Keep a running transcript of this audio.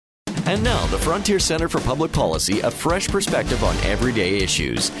And now, the Frontier Center for Public Policy, a fresh perspective on everyday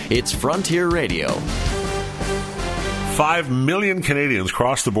issues. It's Frontier Radio. 5 million Canadians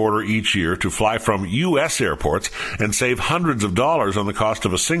cross the border each year to fly from U.S. airports and save hundreds of dollars on the cost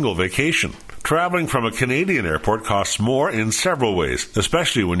of a single vacation. Traveling from a Canadian airport costs more in several ways,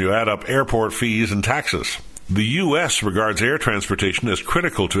 especially when you add up airport fees and taxes. The U.S. regards air transportation as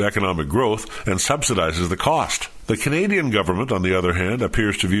critical to economic growth and subsidizes the cost. The Canadian government, on the other hand,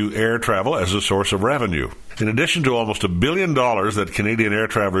 appears to view air travel as a source of revenue. In addition to almost $1 billion that Canadian air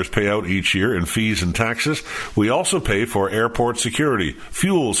travelers pay out each year in fees and taxes, we also pay for airport security,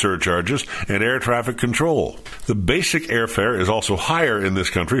 fuel surcharges, and air traffic control. The basic airfare is also higher in this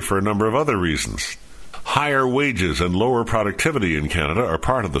country for a number of other reasons. Higher wages and lower productivity in Canada are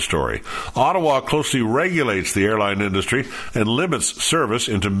part of the story. Ottawa closely regulates the airline industry and limits service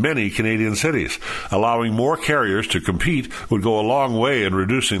into many Canadian cities. Allowing more carriers to compete would go a long way in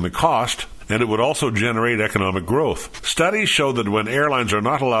reducing the cost, and it would also generate economic growth. Studies show that when airlines are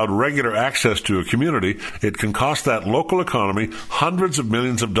not allowed regular access to a community, it can cost that local economy hundreds of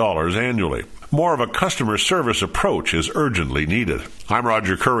millions of dollars annually. More of a customer service approach is urgently needed. I'm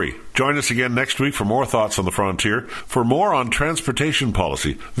Roger Curry. Join us again next week for more thoughts on the frontier. For more on transportation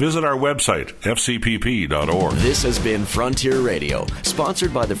policy, visit our website, fcpp.org. This has been Frontier Radio,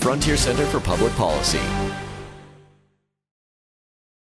 sponsored by the Frontier Center for Public Policy.